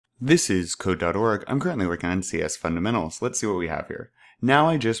This is Code.org. I'm currently working on CS fundamentals. Let's see what we have here. Now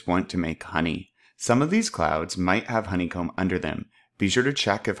I just want to make honey. Some of these clouds might have honeycomb under them. Be sure to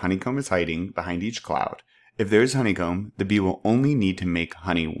check if honeycomb is hiding behind each cloud. If there is honeycomb, the bee will only need to make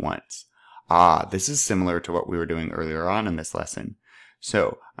honey once. This is similar to what we were doing earlier on in this lesson.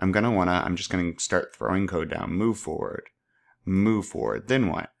 So I'm just going to start throwing code down. Move forward. Move forward. Then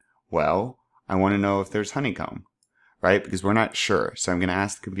what? Well, I want to know if there's honeycomb. Right? Because we're not sure. So I'm going to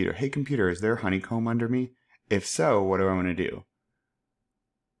ask the computer, hey computer, is there honeycomb under me? If so, what do I want to do?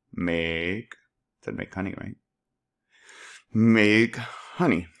 Make honey, right? Make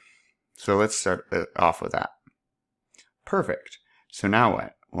honey. So let's start off with that. Perfect. So now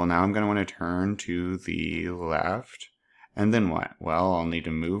what? Well, now I'm going to want to turn to the left. And then what? Well, I'll need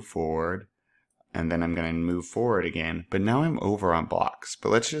to move forward. And then I'm going to move forward again. But now I'm over on blocks. But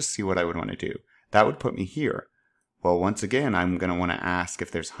let's just see what I would want to do. That would put me here. Well, once again, I'm going to want to ask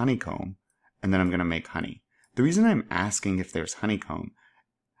if there's honeycomb, and then I'm going to make honey. The reason I'm asking if there's honeycomb,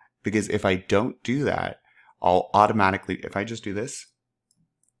 because if I don't do that, I'll automatically, if I just do this,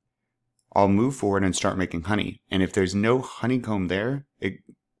 I'll move forward and start making honey. And if there's no honeycomb there, it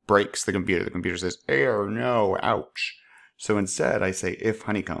breaks the computer. The computer says, error, no, ouch. So instead, I say if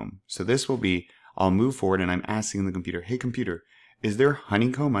honeycomb. So this will be, I'll move forward and I'm asking the computer, hey computer, is there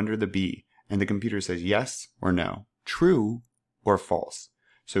honeycomb under the bee? And the computer says yes or no. True or false.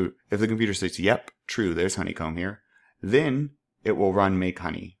 So if the computer says, yep, true, there's honeycomb here, then it will run make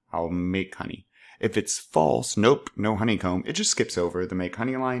honey. I'll make honey. If it's false, nope, no honeycomb, it just skips over the make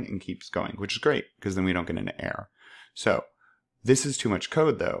honey line and keeps going, which is great because then we don't get into error. So this is too much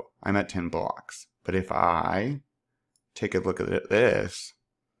code though. I'm at 10 blocks. But if I take a look at this,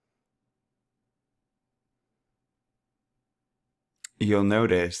 you'll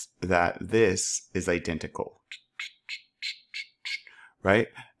notice that this is identical. Right?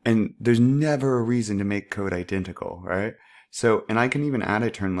 And there's never a reason to make code identical, right? So, and I can even add a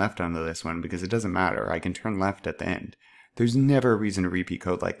turn left onto this one because it doesn't matter. I can turn left at the end. There's never a reason to repeat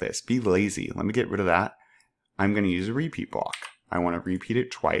code like this. Be lazy. Let me get rid of that. I'm going to use a repeat block. I want to repeat it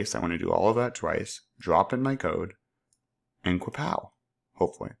twice. I want to do all of that twice. Drop in my code. And kapow.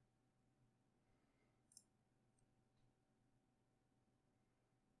 Hopefully.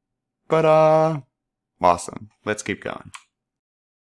 But, awesome. Let's keep going.